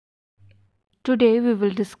Today we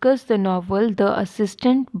will discuss the novel The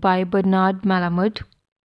Assistant by Bernard Malamud.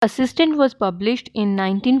 Assistant was published in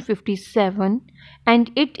 1957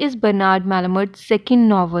 and it is Bernard Malamud's second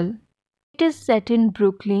novel. It is set in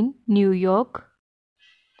Brooklyn, New York.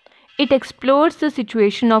 It explores the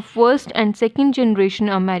situation of first and second generation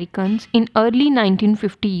Americans in early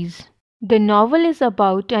 1950s. The novel is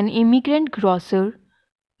about an immigrant grocer,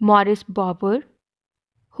 Morris Barber,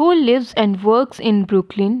 who lives and works in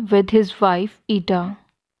Brooklyn with his wife Ida.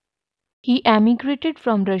 He emigrated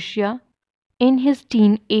from Russia in his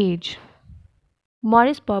teen age.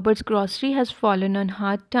 Morris Barber's grocery has fallen on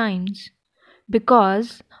hard times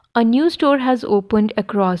because a new store has opened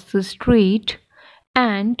across the street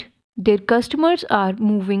and their customers are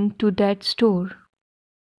moving to that store.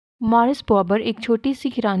 Morris bobber एक छोटी सी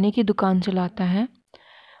किराने की दुकान चलाता है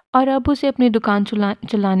और अब उसे अपनी दुकान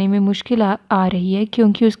चलाने में मुश्किल आ रही है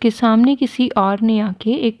क्योंकि उसके सामने किसी और ने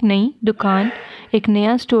आके एक नई दुकान, एक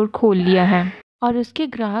नया स्टोर खोल लिया है और उसके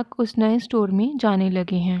ग्राहक उस नए स्टोर में जाने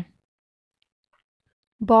लगे हैं.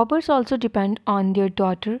 Bobbers also depend on their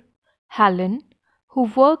daughter, Helen, who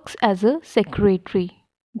works as a secretary.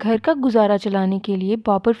 घर का गुजारा चलाने के लिए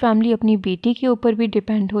बॉबर फैमिली अपनी बेटी के ऊपर भी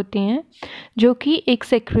डिपेंड होते हैं जो कि एक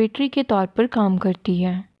सेक्रेटरी के तौर पर काम करती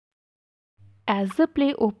है. As the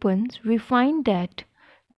play opens, we find that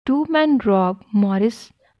two men rob Morris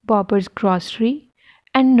Bobber's grocery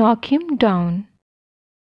and knock him down.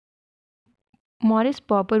 Morris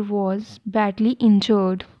Bobber was badly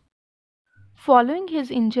injured. Following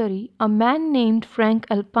his injury, a man named Frank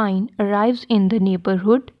Alpine arrives in the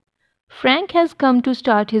neighborhood. Frank has come to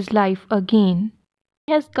start his life again.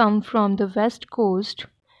 He has come from the West Coast.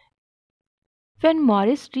 When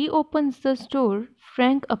Morris reopens the store,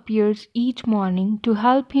 Frank appears each morning to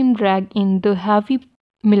help him drag in the heavy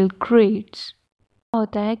milk crates.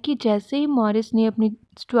 होता है कि जैसे ही Morris ने अपनी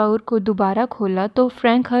store को दोबारा खोला तो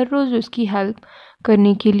फ्रैंक हर रोज़ उसकी हेल्प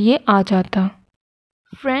करने के लिए आ जाता.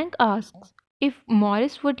 Frank asks if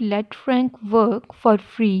Morris would let Frank work for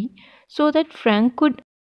free so that Frank could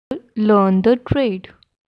learn the trade.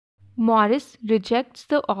 Morris rejects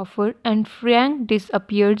the offer and Frank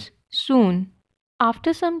disappears soon.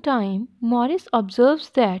 After some time, Morris observes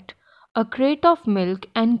that a crate of milk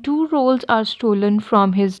and 2 rolls are stolen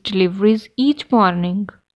from his deliveries each morning.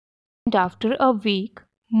 And after a week,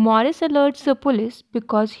 Morris alerts the police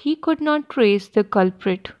because he could not trace the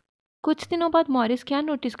culprit. कुछ दिनों बाद Morris क्या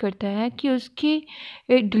notice करता है कि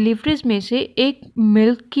उसके deliveries में से एक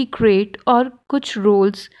मिल्क की क्रेट और कुछ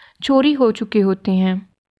रोल्स चोरी हो चुके होते हैं.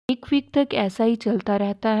 1 वीक तक ऐसा ही चलता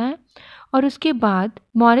रहता है और उसके बाद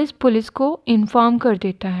मॉरिस पुलिस को इन्फॉर्म कर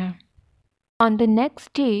देता है. On the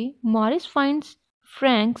next day Morris finds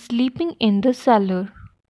Frank sleeping in the seller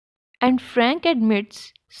and Frank admits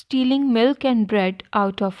stealing milk and bread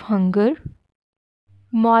out of hunger.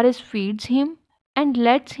 Morris feeds him and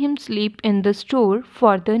lets him sleep in the store for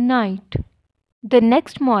the night. The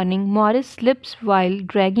next morning, Morris slips while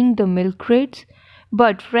dragging the milk crates,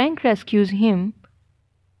 but Frank rescues him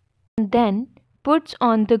and then puts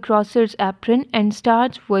on the grocer's apron and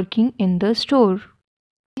starts working in the store.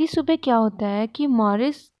 अगली सुबह क्या होता है कि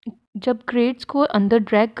Morris जब crates को अंदर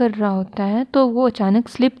drag कर रहा होता है तो वो अचानक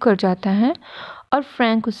स्लिप कर जाता है और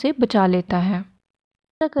फ्रैंक उसे बचा लेता है.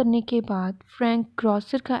 ऐसा करने के बाद फ्रैंक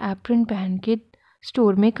ग्रोसर का एप्रन पहन के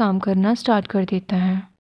स्टोर में काम करना स्टार्ट कर देता है.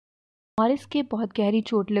 मॉरिस के बहुत गहरी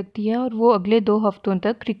चोट लगती है और वो अगले 2 हफ्तों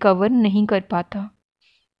तक रिकवर नहीं कर पाता.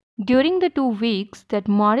 During the 2 weeks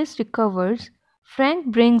that Morris recovers, Frank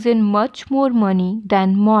brings in much more money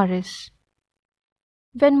than Morris.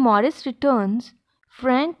 When Morris returns,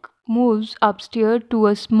 Frank moves upstairs to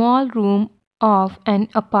a small room of an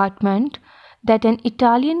apartment that an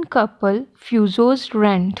Italian couple Fusos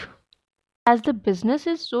rent. As the business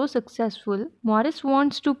is so successful, Morris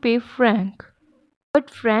wants to pay Frank. But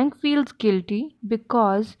Frank feels guilty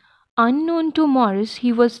because, unknown to Morris,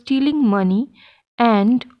 he was stealing money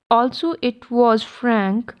and also it was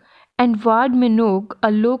Frank and Ward Minogue,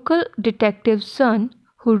 a local detective's son,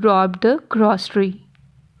 who robbed the grocery.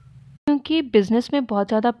 क्योंकि business में बहुत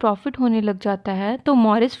ज़्यादा profit होने लग जाता है तो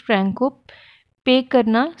Morris Frank को पे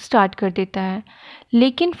करना स्टार्ट कर देता है.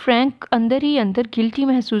 लेकिन फ्रैंक अंदर ही अंदर गिल्टी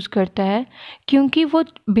महसूस करता है क्योंकि वो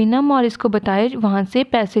बिना मॉरिस को बताए वहाँ से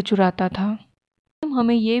पैसे चुराता था.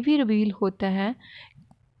 हमें ये भी रिवील होता है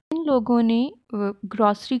इन लोगों ने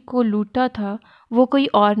ग्रॉसरी को लूटा था वो कोई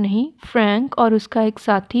और नहीं फ्रैंक और उसका एक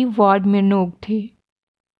साथी वार्ड मिनोग थे.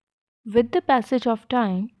 With the passage of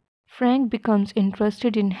time Frank becomes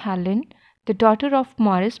interested in Helen, the daughter of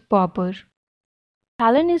Morris bobber.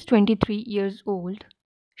 Helen is 23 years old.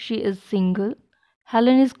 She is single.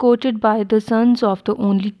 Helen is courted by the sons of the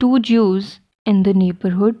only 2 Jews in the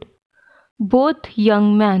neighborhood, both young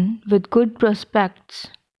men with good prospects.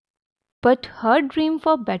 But her dream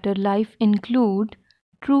for better life include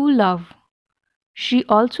true love. She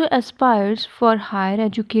also aspires for higher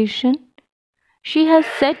education. She has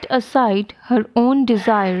set aside her own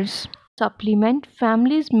desires to supplement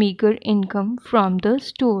family's meager income from the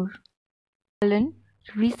store. Helen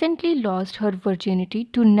recently lost her virginity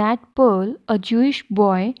to Nat Pearl, a Jewish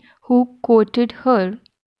boy who courted her.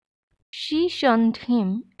 She shunned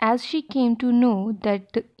him as she came to know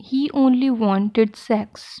that he only wanted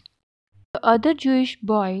sex. The other Jewish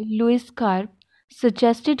boy, Louis Karp,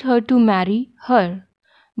 suggested her to marry her,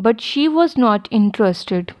 but she was not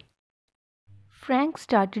interested. Frank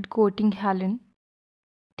started courting Helen.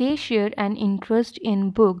 They share an interest in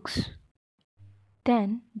books.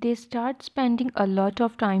 Then they start spending a lot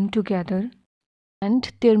of time together, and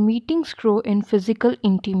their meetings grow in physical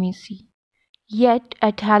intimacy. Yet,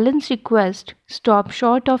 at Helen's request, stop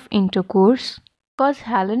short of intercourse because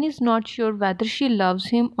Helen is not sure whether she loves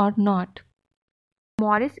him or not.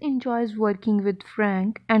 Morris enjoys working with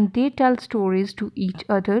Frank and they tell stories to each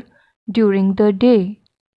other during the day.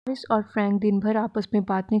 Morris और Frank दिन भर आपस में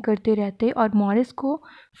बातें करते रहते और Morris को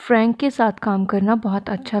फ्रैंक के साथ काम करना बहुत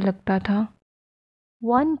अच्छा लगता था.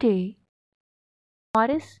 One day,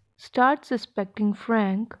 Morris starts suspecting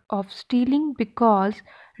Frank of stealing because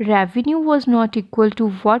revenue was not equal to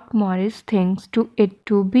what Morris thinks it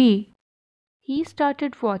to be. He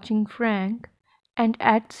started watching Frank, and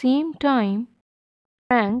at same time,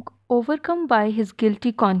 Frank, overcome by his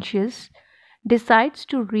guilty conscience, decides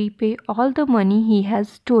to repay all the money he has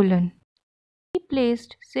stolen. He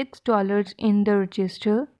placed $6 in the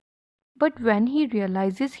register, but when he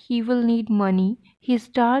realizes he will need money, he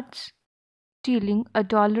starts stealing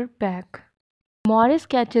 $1 back. Morris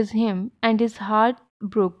catches him and is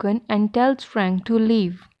heartbroken and tells Frank to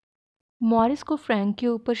leave. Morris को Frank के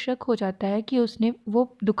ऊपर शक हो जाता है कि वो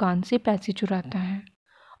दुकान से पैसे चुराता है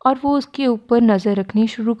और वो उसके ऊपर नज़र रखनी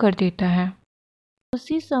शुरू कर देता है.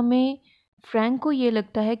 उसी समय फ्रैंक को ये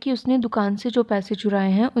लगता है कि उसने दुकान से जो पैसे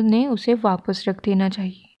चुराए हैं उन्हें उसे वापस रख देना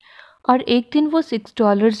चाहिए और एक दिन वो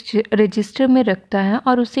 $6 रजिस्टर में रखता है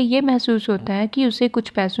और उसे ये महसूस होता है कि उसे कुछ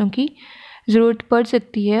पैसों की ज़रूरत पड़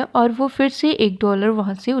सकती है और वो फिर से $1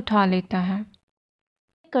 वहाँ से उठा लेता है.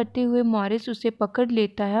 करते हुए मॉरिस उसे पकड़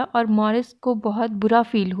लेता है और मॉरिस को बहुत बुरा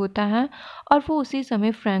फील होता है और वो उसी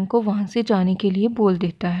समय फ्रैंक को वहाँ से जाने के लिए बोल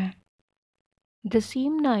देता है. The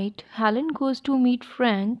same night, Helen goes to meet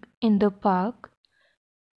Frank in the park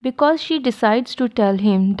because she decides to tell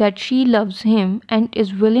him that she loves him and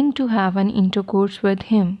is willing to have an intercourse with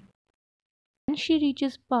him. When she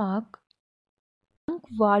reaches park, Frank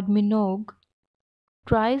Ward Minogue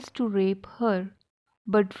tries to rape her,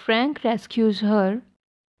 but Frank rescues her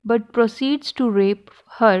but proceeds to rape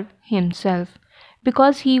her himself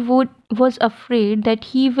because he was afraid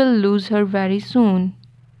that he will lose her very soon.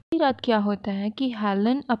 रात क्या होता है कि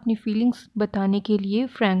Helen अपनी feelings बताने के लिए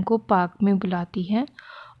Frank को पार्क में बुलाती है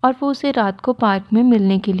और वो उसे रात को पार्क में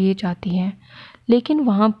मिलने के लिए जाती है, लेकिन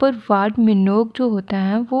वहाँ पर वार्ड मिनोग जो होता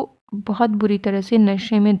है वो बहुत बुरी तरह से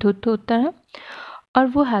नशे में धुत होता है और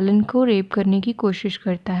वो हेलन को रेप करने की कोशिश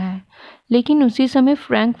करता है, लेकिन उसी समय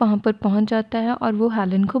फ्रैंक वहाँ पर पहुँच जाता है और वो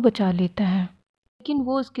हेलन को बचा लेता है, लेकिन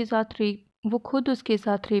वो खुद उसके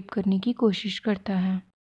साथ रेप करने की कोशिश करता है.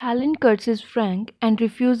 Helen curses Frank and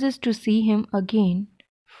refuses to see him again.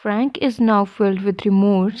 Frank is now filled with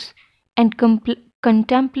remorse and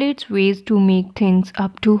contemplates ways to make things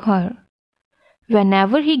up to her.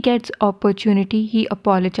 Whenever he gets opportunity, he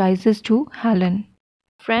apologizes to Helen.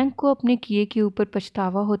 Frank को अपने किए के ऊपर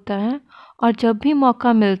पछतावा होता है और जब भी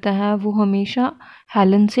मौका मिलता है वो हमेशा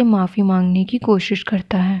हेलन से माफ़ी मांगने की कोशिश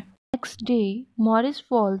करता है. Next day, Morris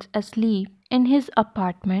falls asleep in his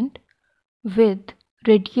apartment with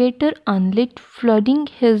radiator unlit, flooding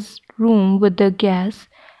his room with the gas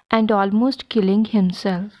and almost killing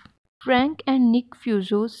himself. Frank and Nick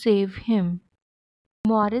Fuso save him.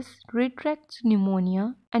 Morris retracts pneumonia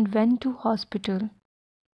and went to hospital.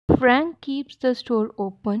 Frank keeps the store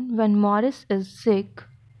open when Morris is sick.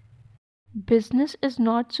 Business is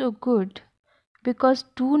not so good because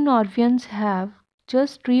two Norwegians have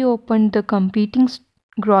just reopened the competing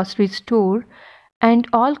grocery store and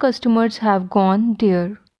all customers have gone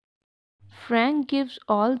there. Frank gives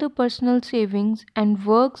all the personal savings and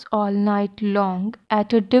works all night long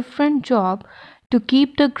at a different job to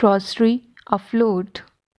keep the grocery afloat.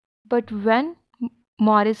 But when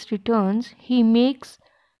Morris returns, he makes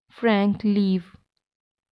Frank leave.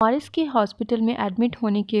 Morris के hospital में admit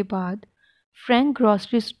होने के बाद Frank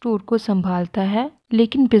grocery store को संभालता है,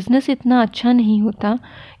 लेकिन business इतना अच्छा नहीं होता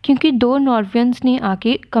क्योंकि दो नॉर्वेजियंस ने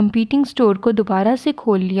आके कंपीटिंग स्टोर को दोबारा से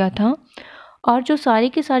खोल लिया था और जो सारे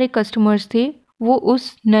के सारे कस्टमर्स थे वो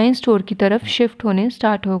उस नए स्टोर की तरफ शिफ्ट होने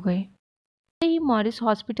स्टार्ट हो गए। ही मॉरिस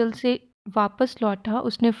हॉस्पिटल से वापस लौटा,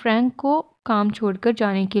 उसने फ्रैंक को काम छोड़कर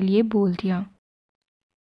जाने के लिए बोल दिया।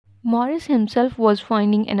 Morris himself was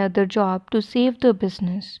finding another job to save the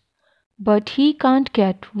business, but he can't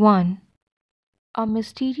get one. A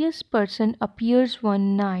mysterious person appears one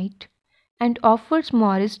night and offers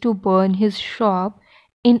Morris to burn his shop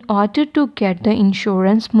in order to get the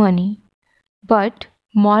insurance money. But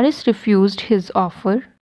Morris refused his offer,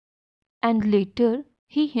 and later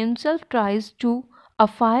he himself tries to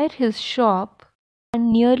fire his shop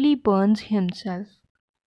and nearly burns himself.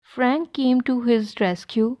 Frank came to his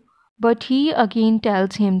rescue, but he again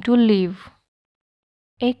tells him to leave.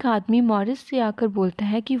 एक आदमी Morris से आकर बोलता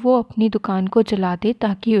है कि वो अपनी दुकान को जला दे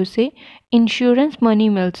ताकि उसे इंश्योरेंस मनी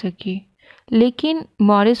मिल सके, लेकिन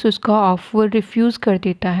मॉरिस उसका ऑफर रिफ्यूज़ कर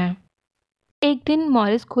देता है। एक दिन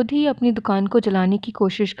मॉरिस खुद ही अपनी दुकान को जलाने की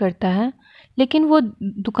कोशिश करता है, लेकिन वो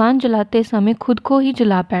दुकान जलाते समय खुद को ही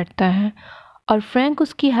जला बैठता है और फ्रैंक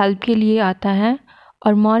उसकी हेल्प के लिए आता है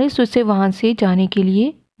और मॉरिस उसे वहाँ से जाने के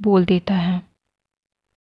लिए बोल देता है।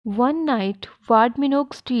 One night,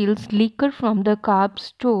 Wardminok steals liquor from the Cobb's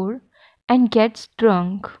store and gets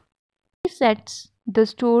drunk. He sets the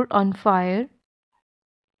store on fire.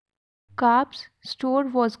 Cobb's store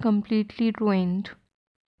was completely ruined.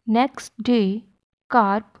 Next day,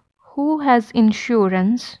 Carp, who has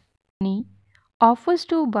insurance, offers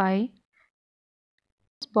to buy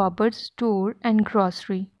Bobber's store and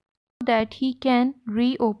grocery so that he can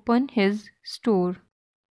reopen his store.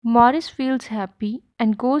 Morris feels happy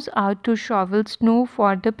and goes out to shovel snow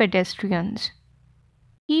for the pedestrians.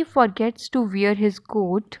 He forgets to wear his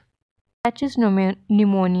coat, catches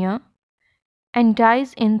pneumonia, and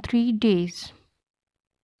dies in 3 days.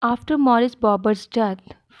 After Morris Bobber's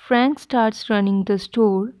death, Frank starts running the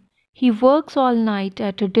store. He works all night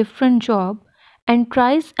at a different job and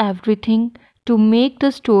tries everything to make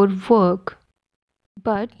the store work.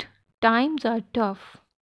 But times are tough.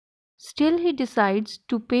 Still, he decides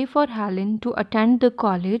to pay for Helen to attend the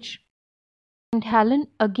college, and Helen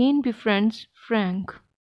again befriends Frank.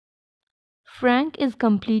 Frank is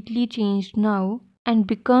completely changed now and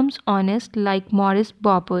becomes honest like Morris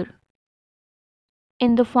Bobber.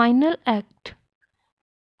 In the final act,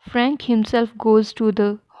 Frank himself goes to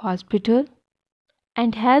the hospital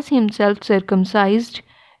and has himself circumcised,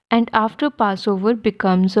 and after Passover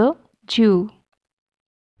becomes a Jew.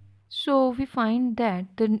 So we find that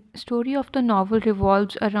the story of the novel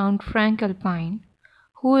revolves around Frank Alpine,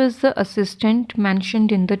 who is the assistant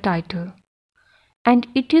mentioned in the title. And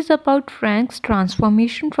it is about Frank's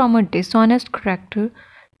transformation from a dishonest character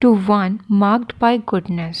to one marked by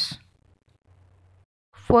goodness.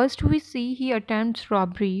 First we see he attempts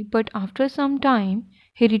robbery, but after some time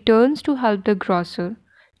he returns to help the grocer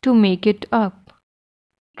to make it up.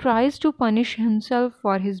 He tries to punish himself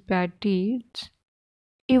for his bad deeds.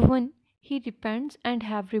 Even he repents and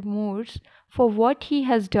have remorse for what he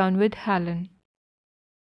has done with Helen.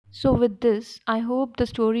 So with this, I hope the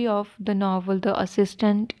story of the novel The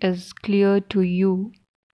Assistant is clear to you.